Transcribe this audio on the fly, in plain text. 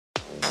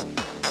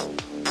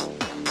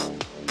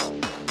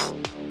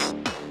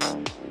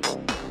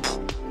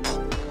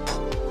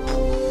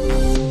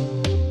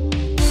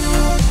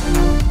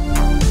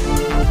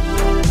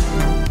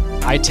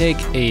I take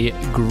a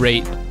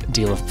great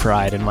deal of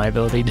pride in my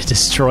ability to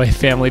destroy a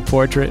family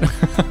portrait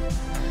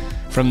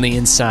from the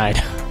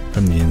inside.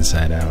 From the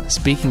inside out.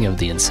 Speaking of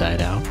the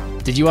inside out,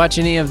 did you watch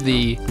any of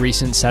the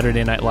recent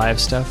Saturday Night Live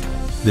stuff?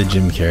 The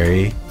Jim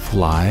Carrey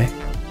Fly?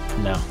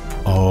 No.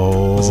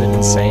 Oh. Was it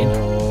insane?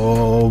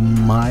 Oh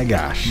my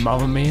gosh.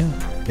 Mamma mia.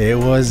 It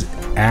was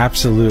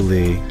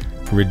absolutely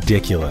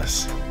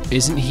ridiculous.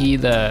 Isn't he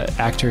the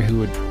actor who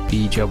would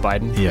be Joe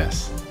Biden?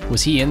 Yes.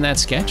 Was he in that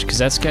sketch? Because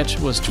that sketch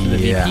was for the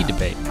VP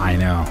debate. I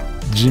know.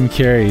 Jim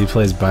Carrey, who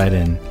plays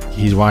Biden,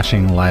 he's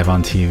watching live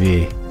on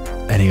TV,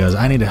 and he goes,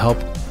 I need to help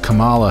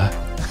Kamala.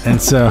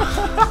 And so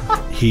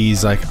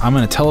he's like, I'm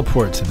going to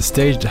teleport to the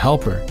stage to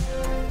help her.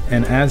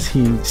 And as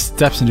he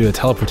steps into a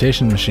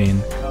teleportation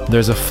machine,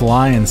 there's a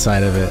fly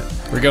inside of it.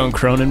 We're going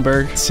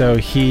Cronenberg. So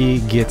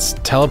he gets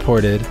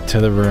teleported to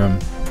the room,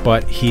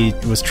 but he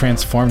was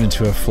transformed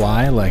into a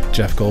fly, like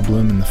Jeff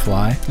Goldblum in The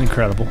Fly.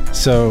 Incredible.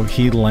 So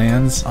he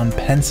lands on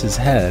Pence's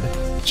head.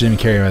 Jim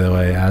Carrey, by the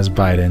way, as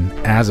Biden,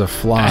 as a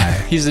fly.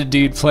 He's a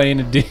dude playing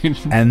a dude.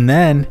 And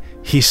then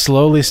he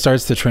slowly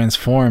starts to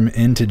transform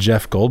into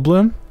Jeff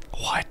Goldblum.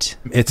 What?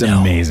 It's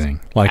amazing.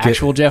 Like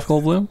actual Jeff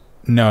Goldblum?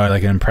 No,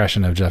 like an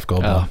impression of Jeff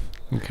Goldblum.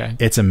 Oh, okay.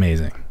 It's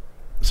amazing.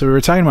 So we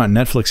were talking about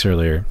Netflix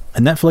earlier,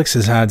 and Netflix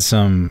has had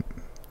some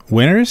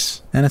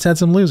winners, and it's had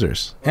some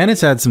losers. And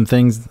it's had some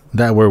things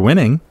that were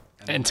winning.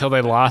 Until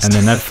they lost. And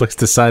then Netflix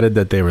decided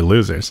that they were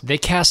losers. They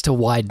cast a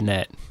wide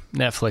net.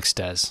 Netflix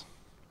does.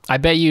 I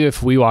bet you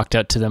if we walked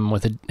up to them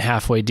with a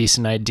halfway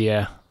decent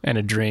idea and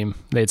a dream,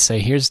 they'd say,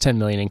 here's $10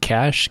 million in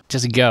cash.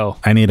 Just go.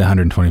 I need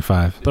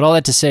 125. But all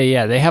that to say,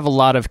 yeah, they have a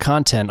lot of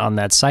content on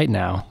that site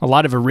now. A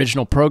lot of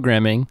original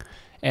programming.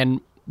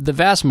 And the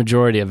vast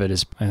majority of it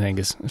is, I think,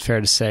 is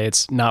fair to say,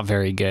 it's not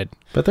very good.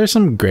 But there's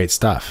some great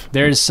stuff.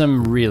 There's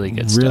some really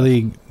good stuff.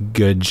 Really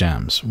good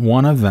gems.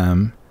 One of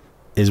them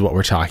is what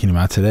we're talking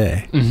about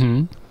today.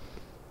 Mm-hmm.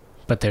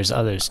 But there's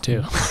others,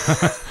 too.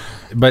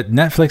 But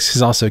Netflix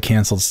has also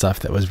canceled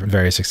stuff that was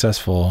very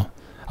successful,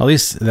 at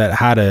least that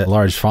had a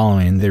large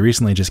following. They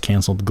recently just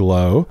canceled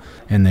Glow,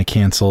 and they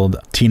canceled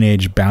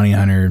Teenage Bounty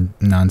Hunter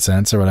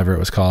Nonsense, or whatever it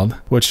was called,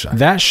 which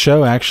that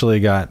show actually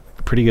got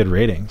pretty good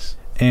ratings.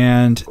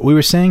 And we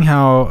were saying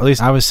how, at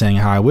least I was saying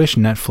how I wish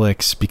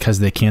Netflix, because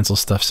they cancel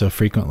stuff so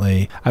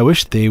frequently, I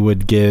wish they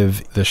would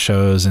give the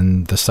shows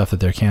and the stuff that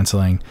they're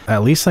canceling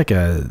at least like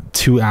a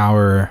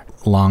 2-hour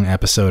long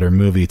episode or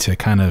movie to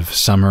kind of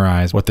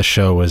summarize what the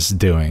show was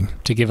doing.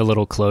 To give a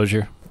little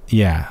closure.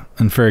 Yeah.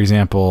 And for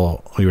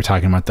example, we were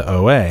talking about the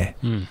OA.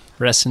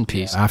 Rest in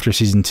peace. After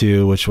season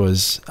 2, which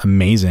was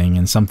amazing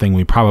and something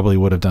we probably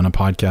would have done a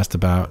podcast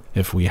about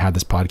if we had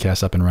this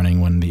podcast up and running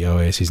when the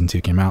OA season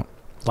 2 came out.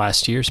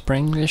 Last year,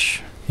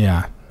 spring-ish?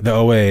 Yeah. The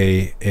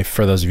OA, if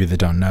for those of you that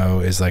don't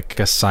know, is like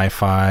a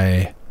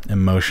sci-fi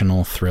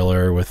emotional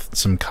thriller with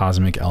some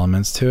cosmic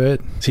elements to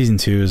it. Season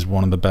 2 is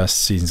one of the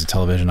best seasons of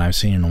television I've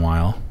seen in a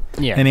while.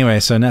 Yeah. Anyway,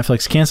 so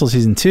Netflix canceled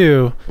season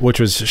 2, which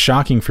was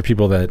shocking for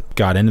people that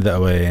got into the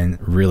OA and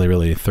really,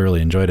 really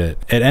thoroughly enjoyed it.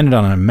 It ended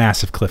on a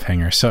massive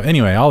cliffhanger. So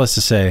anyway, all this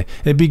to say,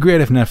 it'd be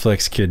great if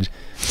Netflix could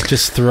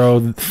just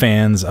throw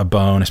fans a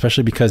bone,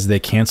 especially because they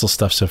cancel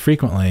stuff so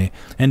frequently.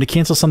 And to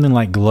cancel something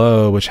like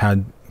Glow, which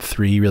had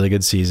 3 really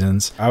good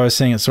seasons, I was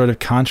saying it sort of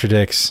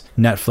contradicts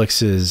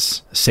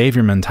Netflix's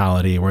savior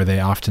mentality, where they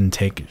often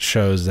take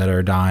shows that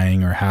are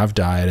dying or have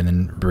died and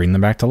then bring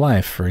them back to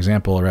life. For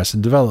example,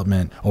 Arrested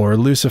Development or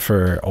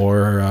Lucifer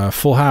or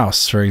Full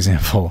House, for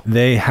example.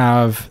 They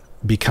have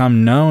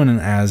become known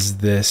as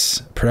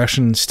this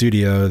production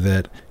studio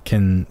that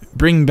can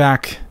bring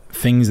back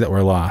things that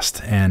were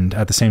lost, and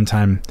at the same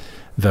time,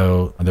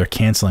 though, they're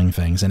canceling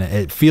things, and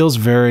it feels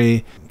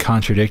very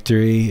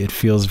contradictory. It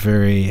feels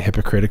very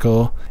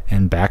hypocritical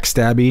and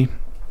backstabby.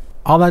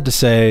 All that to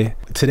say,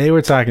 today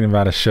we're talking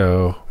about a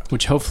show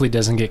which hopefully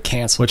doesn't get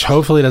canceled.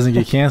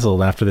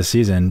 After the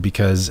season,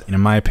 because in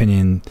my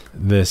opinion,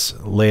 this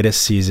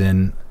latest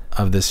season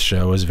of this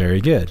show is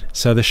very good.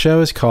 So the show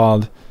is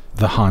called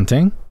The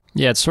Haunting.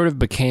 Yeah, it sort of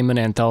became an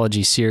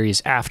anthology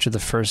series after the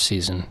first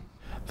season.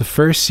 The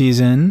first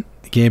season,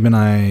 Gabe and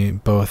I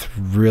both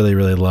really,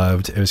 really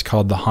loved. It was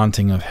called The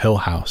Haunting of Hill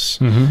House.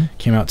 Mm-hmm.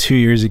 Came out 2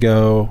 years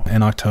ago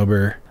in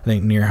October, I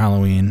think near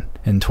Halloween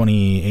in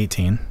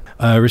 2018.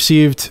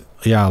 Received,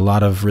 a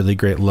lot of really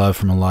great love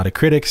from a lot of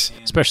critics.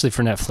 Especially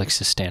for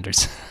Netflix's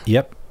standards.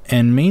 Yep.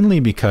 And mainly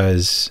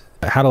because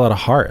it had a lot of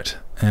heart,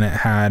 and it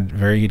had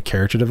very good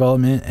character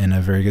development and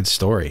a very good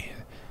story.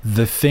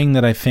 The thing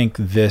that I think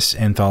this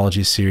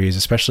anthology series,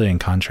 especially in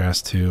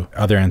contrast to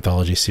other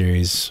anthology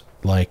series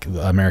like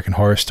American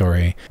Horror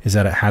Story, is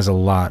that it has a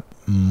lot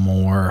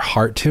more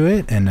heart to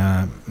it and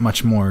a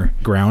much more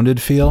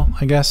grounded feel,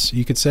 I guess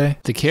you could say.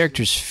 The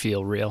characters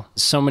feel real.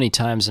 So many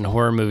times in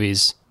horror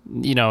movies,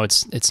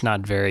 it's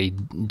not very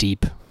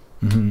deep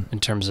in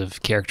terms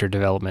of character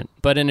development.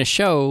 But in a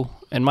show,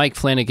 and Mike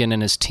Flanagan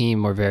and his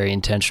team were very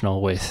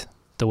intentional with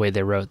the way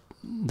they wrote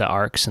the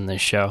arcs in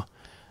this show.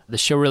 The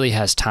show really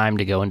has time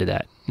to go into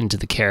that, into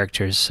the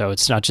characters, so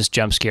it's not just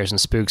jump scares and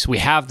spooks. We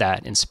have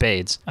that in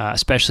spades,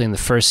 especially in the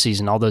first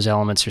season. All those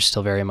elements are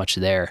still very much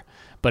there.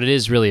 But it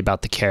is really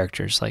about the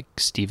characters, like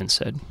Steven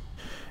said.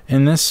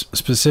 In this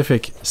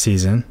specific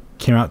season,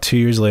 came out 2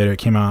 years later, it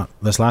came out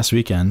this last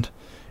weekend.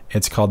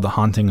 It's called The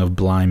Haunting of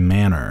Bly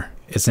Manor.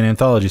 It's an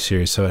anthology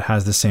series, so it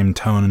has the same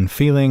tone and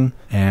feeling,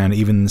 and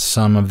even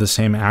some of the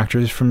same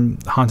actors from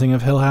Haunting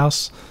of Hill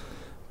House.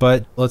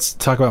 But let's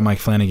talk about Mike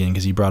Flanagan,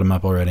 because you brought him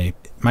up already.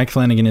 Mike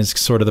Flanagan is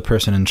sort of the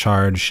person in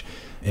charge.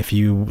 If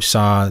you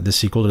saw the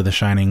sequel to The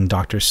Shining,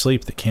 Doctor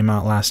Sleep, that came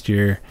out last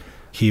year,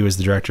 he was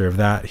the director of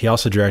that. He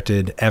also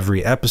directed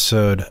every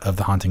episode of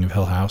The Haunting of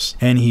Hill House,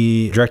 and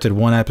he directed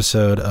one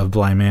episode of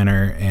Bly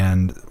Manor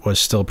and was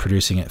still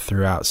producing it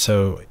throughout.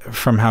 So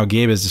from how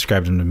Gabe has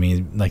described him to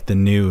me, like the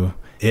new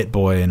it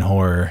boy in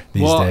horror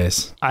these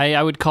days.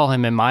 I would call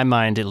him, in my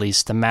mind at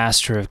least, the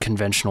master of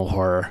conventional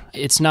horror.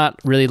 It's not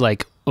really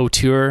like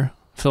auteur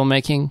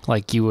filmmaking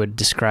like you would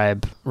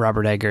describe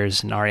Robert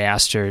Eggers and Ari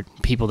Aster,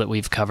 people that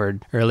we've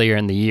covered earlier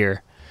in the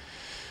year.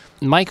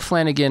 Mike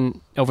Flanagan,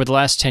 over the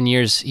last 10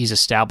 years, he's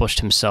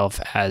established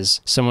himself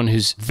as someone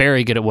who's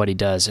very good at what he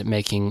does, at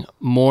making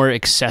more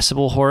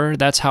accessible horror.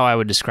 That's how I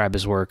would describe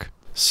his work.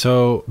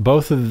 So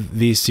both of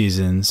these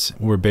seasons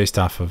were based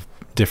off of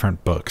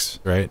different books,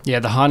 right? Yeah,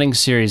 the Haunting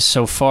series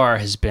so far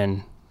has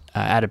been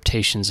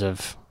adaptations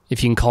of,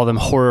 if you can call them,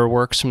 horror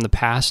works from the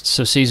past.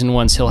 So season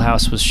 1's Hill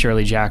House was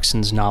Shirley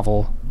Jackson's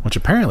novel, which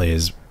apparently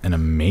is an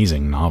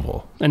amazing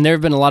novel. And there have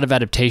been a lot of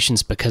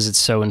adaptations because it's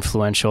so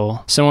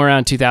influential. Somewhere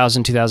around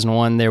 2000,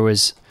 2001, there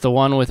was the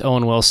one with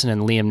Owen Wilson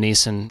and Liam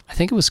Neeson. I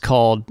think it was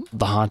called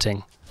The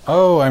Haunting.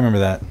 Oh, I remember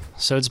that.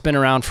 So it's been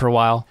around for a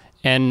while.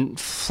 And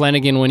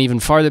Flanagan went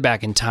even farther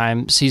back in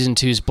time. Season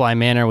 2's Bly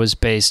Manor was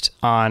based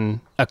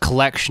on a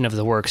collection of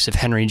the works of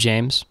Henry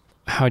James.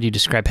 How do you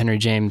describe Henry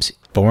James?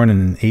 Born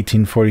in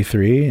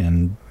 1843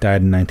 and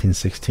died in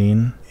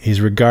 1916. He's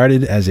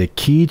regarded as a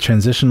key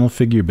transitional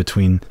figure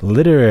between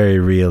literary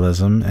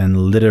realism and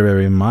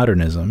literary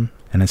modernism,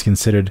 and is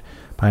considered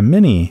by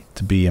many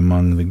to be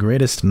among the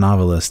greatest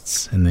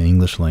novelists in the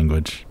English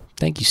language.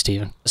 Thank you,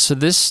 Steven. So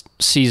this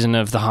season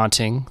of The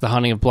Haunting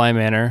of Bly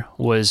Manor,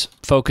 was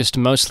focused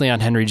mostly on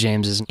Henry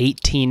James's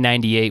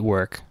 1898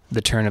 work,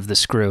 The Turn of the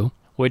Screw,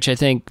 which I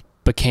think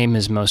became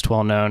his most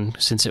well-known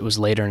since it was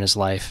later in his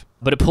life.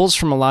 But it pulls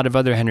from a lot of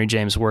other Henry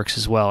James works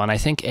as well, and I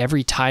think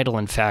every title,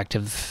 in fact,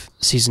 of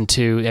season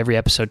 2, every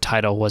episode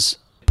title was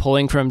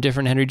pulling from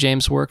different Henry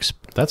James works.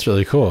 That's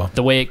really cool.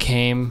 The Way It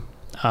Came,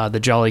 The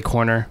Jolly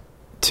Corner.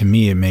 To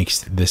me, it makes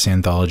this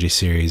anthology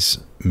series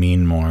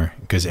mean more,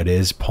 because it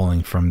is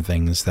pulling from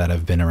things that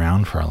have been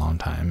around for a long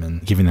time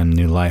and giving them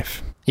new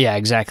life. Yeah,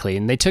 exactly.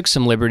 And they took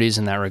some liberties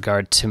in that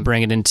regard to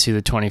bring it into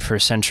the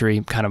 21st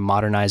century, kind of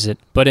modernize it.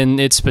 But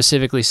it's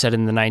specifically set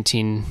in the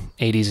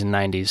 1980s and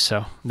 90s,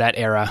 so that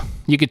era.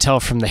 You could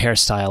tell from the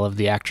hairstyle of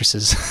the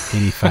actresses.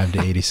 85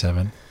 to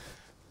 87.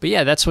 But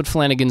yeah, that's what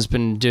Flanagan's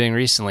been doing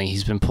recently.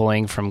 He's been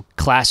pulling from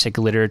classic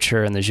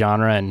literature and the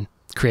genre and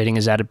creating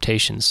his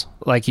adaptations.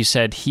 Like you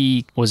said,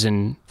 he was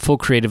in full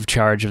creative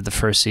charge of the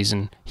first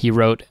season. He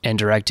wrote and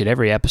directed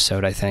every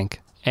episode, I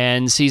think.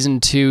 And season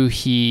 2,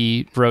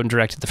 he wrote and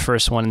directed the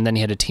first one, and then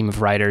he had a team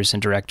of writers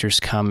and directors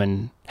come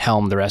and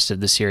helm the rest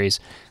of the series.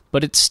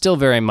 But it's still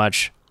very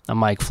much a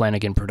Mike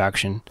Flanagan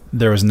production.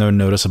 There was no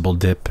noticeable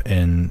dip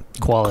in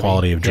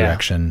quality of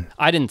direction. Yeah.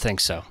 I didn't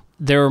think so.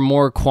 There were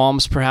more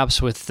qualms,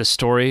 perhaps, with the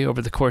story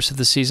over the course of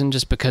the season,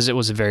 just because it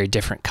was a very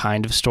different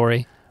kind of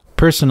story.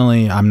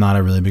 Personally, I'm not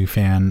a really big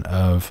fan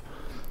of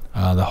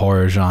the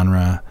horror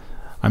genre.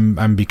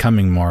 I'm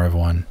becoming more of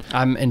one.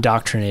 I'm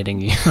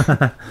indoctrinating you.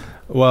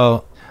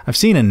 Well, I've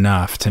seen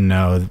enough to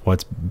know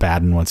what's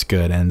bad and what's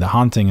good, and The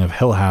Haunting of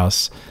Hill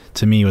House,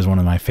 to me, was one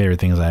of my favorite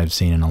things I've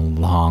seen in a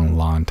long,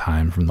 long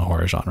time from the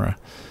horror genre.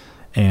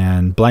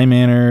 And Bly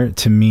Manor,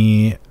 to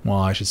me, well,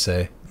 I should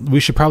say,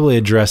 we should probably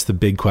address the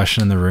big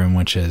question in the room,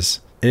 which is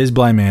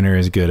Bly Manor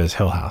as good as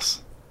Hill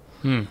House?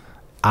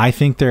 I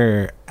think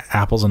they're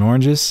apples and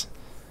oranges.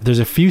 There's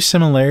a few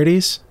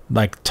similarities,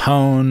 like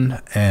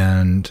tone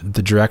and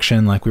the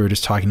direction, like we were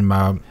just talking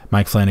about.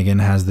 Mike Flanagan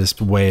has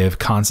this way of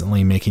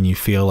constantly making you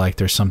feel like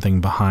there's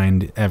something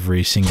behind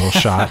every single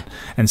shot.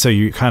 And so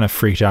you're kind of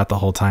freaked out the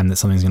whole time that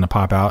something's going to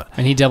pop out.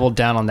 And he doubled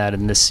down on that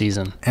in this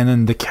season. And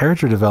then the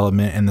character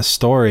development and the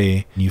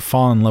story, you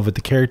fall in love with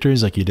the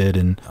characters like you did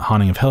in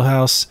Haunting of Hill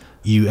House.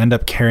 You end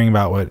up caring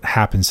about what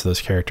happens to those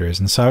characters.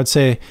 And so I would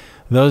say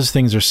those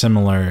things are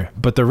similar,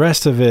 but the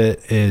rest of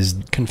it is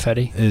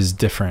confetti, is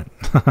different.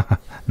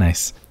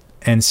 Nice.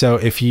 And so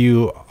if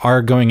you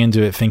are going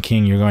into it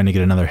thinking you're going to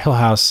get another Hill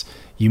House,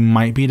 you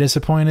might be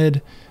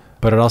disappointed,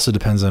 but it also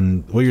depends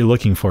on what you're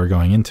looking for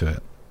going into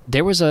it.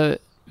 There was a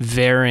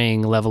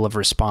varying level of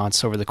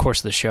response over the course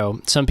of the show.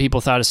 Some people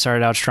thought it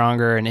started out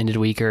stronger and ended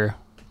weaker.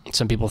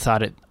 Some people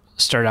thought it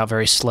started out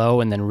very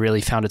slow and then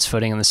really found its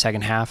footing in the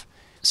second half.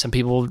 Some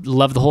people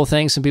loved the whole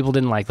thing. Some people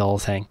didn't like the whole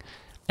thing.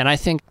 And I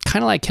think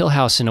kind of like Hill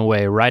House in a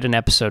way, right in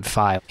episode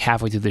 5,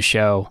 halfway through the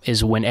show,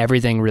 is when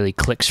everything really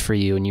clicks for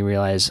you and you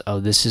realize, oh,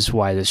 this is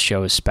why this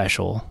show is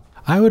special.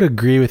 I would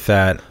agree with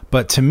that,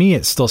 but to me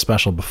it's still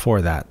special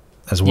before that.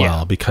 as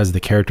well, because the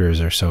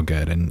characters are so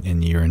good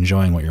and you're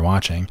enjoying what you're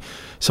watching.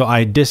 So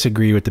I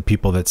disagree with the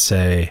people that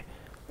say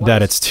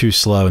that it's too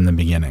slow in the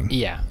beginning.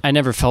 Yeah. I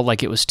never felt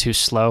like it was too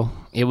slow.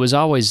 It was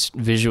always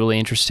visually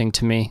interesting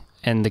to me,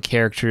 and the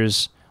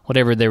characters,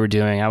 whatever they were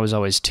doing, I was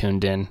always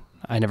tuned in.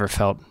 I never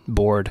felt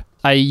bored.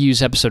 I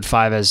use episode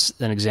 5 as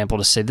an example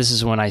to say this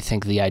is when I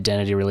think the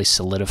identity really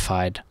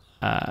solidified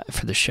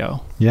for the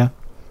show. Yeah.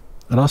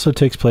 It also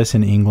takes place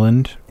in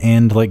England,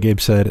 and like Gabe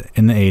said,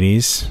 in the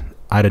 80s.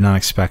 I did not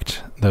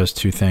expect those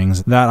two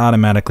things. That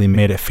automatically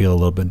made it feel a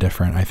little bit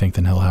different, I think,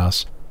 than Hill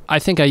House. I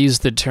think I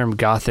used the term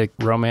gothic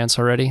romance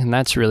already, and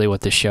that's really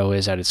what the show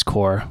is at its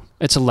core.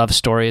 It's a love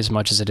story as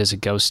much as it is a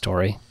ghost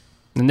story.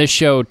 And this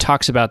show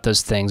talks about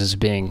those things as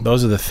being...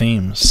 Those are the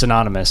themes.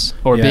 Synonymous,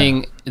 or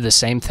being the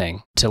same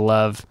thing. To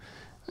love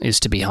is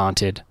to be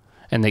haunted.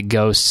 And that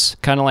ghosts,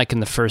 kind of like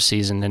in the first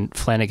season, and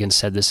Flanagan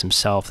said this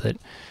himself, that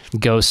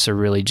ghosts are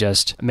really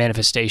just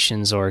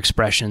manifestations or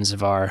expressions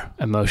of our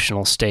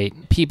emotional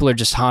state. People are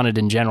just haunted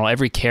in general.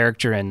 Every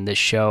character in this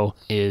show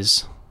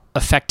is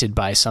affected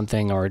by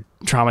something or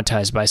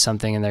traumatized by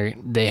something, and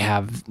they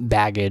have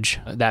baggage.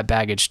 That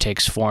baggage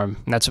takes form.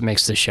 And that's what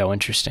makes the show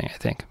interesting, I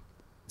think.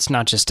 It's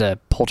not just a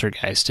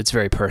poltergeist. It's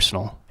very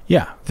personal.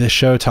 Yeah. The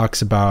show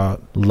talks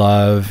about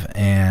love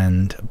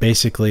and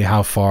basically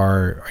how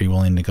far are you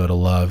willing to go to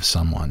love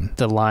someone.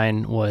 The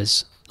line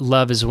was,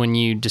 love is when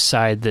you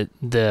decide that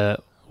the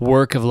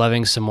work of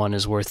loving someone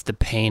is worth the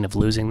pain of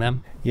losing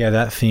them. Yeah,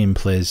 that theme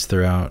plays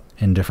throughout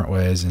in different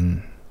ways,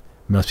 and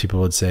most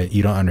people would say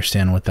you don't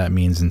understand what that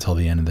means until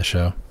the end of the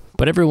show.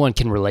 But everyone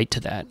can relate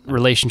to that.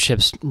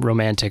 Relationships,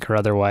 romantic or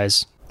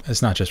otherwise.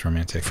 It's not just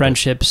romantic.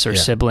 Friendships or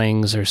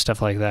siblings or stuff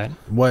like that.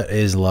 What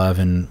is love,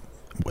 and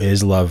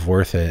is love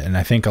worth it? And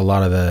I think a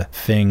lot of the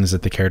things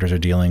that the characters are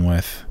dealing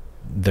with,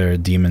 their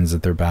demons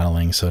that they're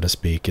battling, so to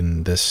speak,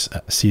 in this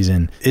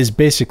season, is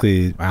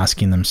basically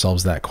asking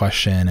themselves that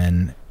question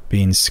and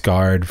being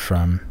scarred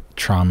from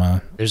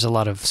trauma. There's a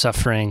lot of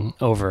suffering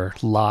over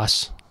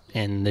loss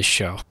in this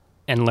show,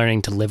 and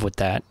learning to live with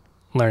that,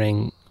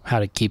 learning how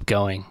to keep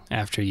going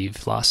after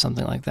you've lost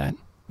something like that.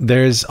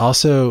 There's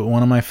also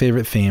one of my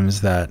favorite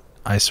themes that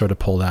I sort of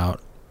pulled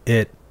out.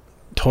 It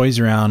toys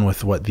around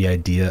with what the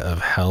idea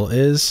of hell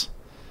is.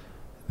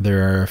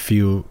 There are a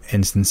few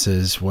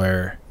instances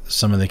where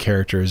some of the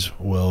characters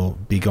will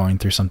be going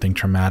through something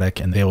traumatic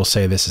and they will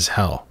say this is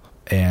hell,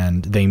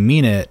 and they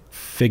mean it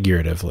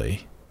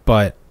figuratively,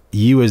 but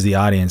you as the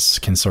audience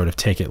can sort of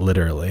take it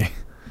literally.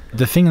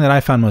 The thing that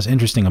I found most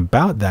interesting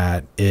about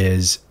that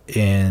is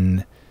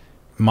in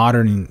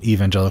modern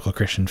evangelical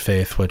Christian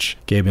faith, which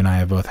Gabe and I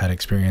have both had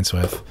experience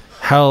with,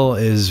 hell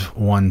is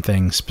one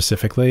thing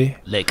specifically.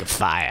 Lake of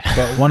fire.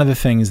 But one of the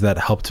things that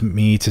helped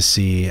me to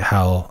see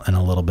hell in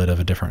a little bit of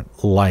a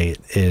different light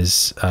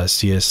is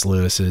C.S.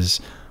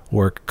 Lewis's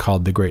work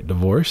called The Great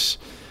Divorce.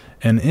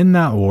 And in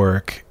that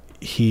work,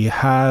 he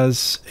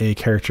has a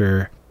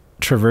character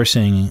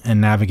traversing and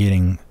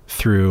navigating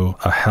through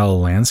a hell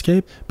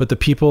landscape, but the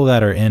people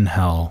that are in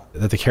hell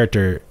that the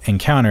character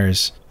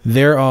encounters,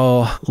 they're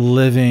all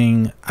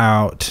living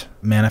out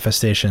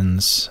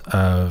manifestations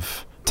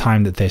of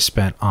time that they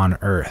spent on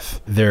Earth.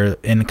 They're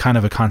in kind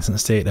of a constant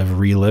state of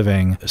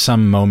reliving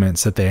some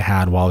moments that they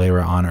had while they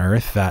were on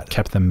Earth that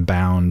kept them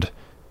bound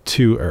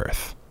to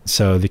Earth.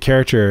 So the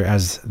character,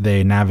 as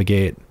they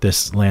navigate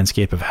this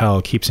landscape of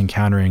hell, keeps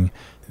encountering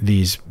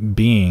these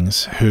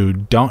beings who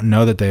don't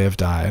know that they have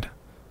died.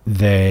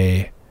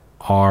 They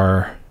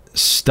are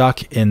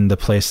stuck in the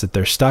place that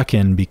they're stuck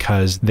in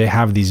because they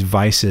have these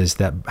vices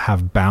that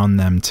have bound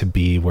them to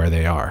be where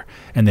they are,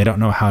 and they don't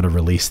know how to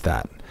release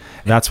that.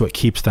 That's what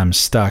keeps them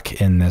stuck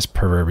in this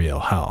proverbial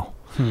hell.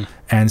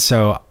 And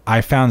so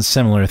I found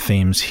similar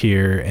themes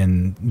here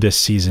in this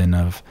season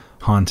of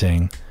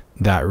Haunting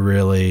that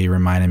really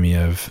reminded me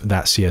of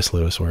that C.S.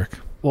 Lewis work.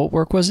 What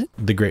work was it?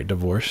 The Great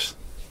Divorce.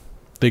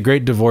 The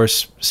Great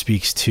Divorce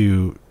speaks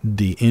to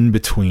the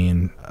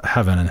in-between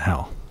heaven and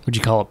hell. Would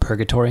you call it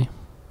purgatory?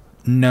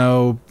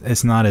 No,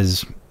 it's not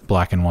as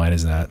black and white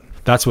as that.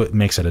 That's what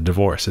makes it a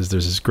divorce, is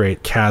there's this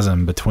great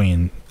chasm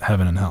between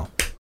heaven and hell.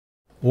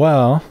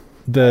 Well,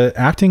 the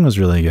acting was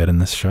really good in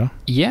this show.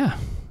 Yeah.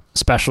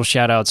 Special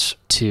shout outs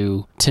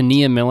to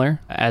Tania Miller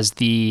as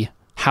the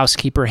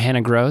housekeeper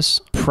Hannah Gross,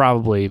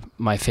 probably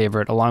my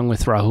favorite, along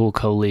with Rahul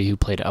Kohli, who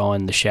played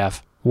Owen the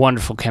chef.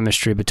 Wonderful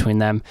chemistry between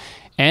them.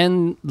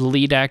 And the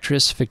lead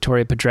actress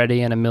Victoria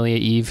Pedretti and Amelia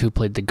Eve, who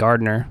played the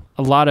gardener.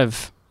 A lot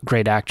of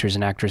great actors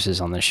and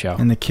actresses on this show.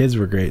 And the kids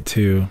were great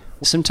too.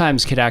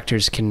 Sometimes kid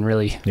actors can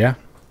really...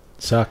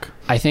 suck.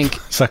 I think...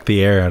 suck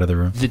the air out of the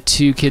room. The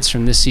two kids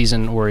from this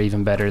season were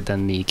even better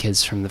than the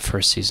kids from the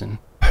first season.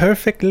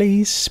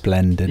 Perfectly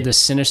splendid. The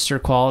sinister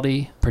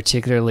quality,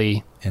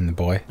 particularly... In the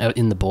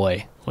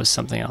boy, was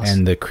something else.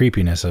 And the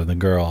creepiness of the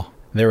girl.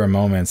 There were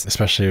moments,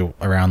 especially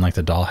around like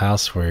the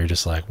dollhouse, where you're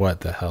just like,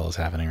 what the hell is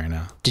happening right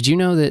now? Did you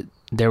know that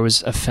there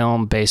was a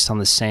film based on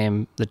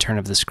The Turn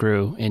of the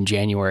Screw in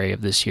January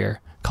of this year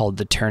called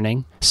The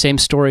Turning? Same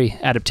story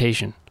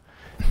adaptation.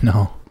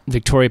 No.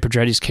 Victoria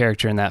Pedretti's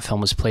character in that film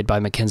was played by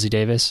Mackenzie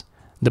Davis.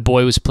 The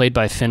boy was played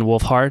by Finn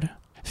Wolfhard.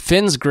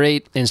 Finn's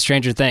great in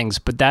Stranger Things,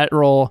 but that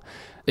role,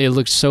 it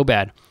looked so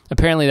bad.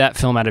 Apparently that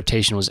film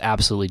adaptation was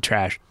absolutely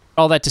trash.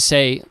 All that to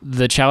say,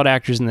 the child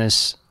actors in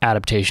this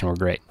adaptation were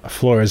great.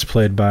 Flora is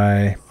played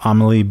by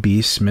Amelie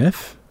B.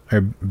 Smith,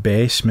 or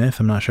Bay Smith,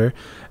 I'm not sure.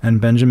 And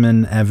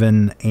Benjamin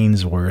Evan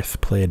Ainsworth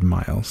played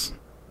Miles.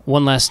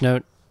 One last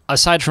note.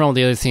 Aside from all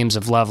the other themes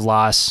of love,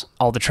 loss,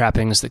 all the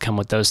trappings that come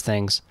with those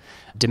things,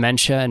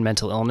 dementia and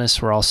mental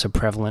illness were also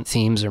prevalent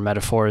themes or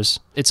metaphors.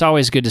 It's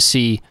always good to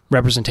see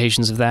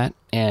representations of that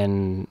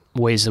and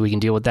ways that we can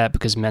deal with that,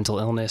 because mental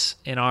illness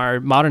in our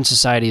modern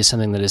society is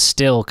something that is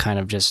still kind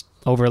of just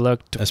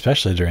overlooked.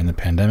 Especially during the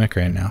pandemic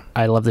right now.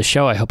 I love the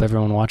show. I hope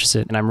everyone watches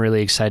it. And I'm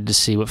really excited to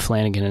see what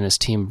Flanagan and his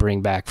team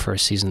bring back for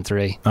season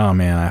 3. Oh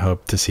man, I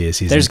hope to see a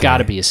season 3. There's got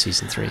to be a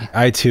season 3.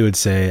 I too would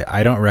say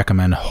I don't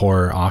recommend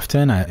horror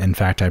often. In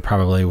fact, I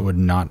probably would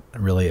not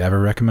really ever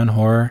recommend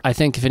horror. I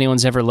think if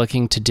anyone's ever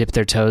looking to dip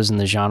their toes in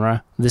the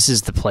genre, this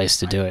is the place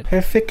to do it.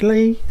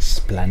 Perfectly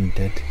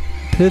splendid.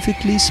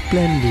 Perfectly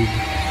splendid.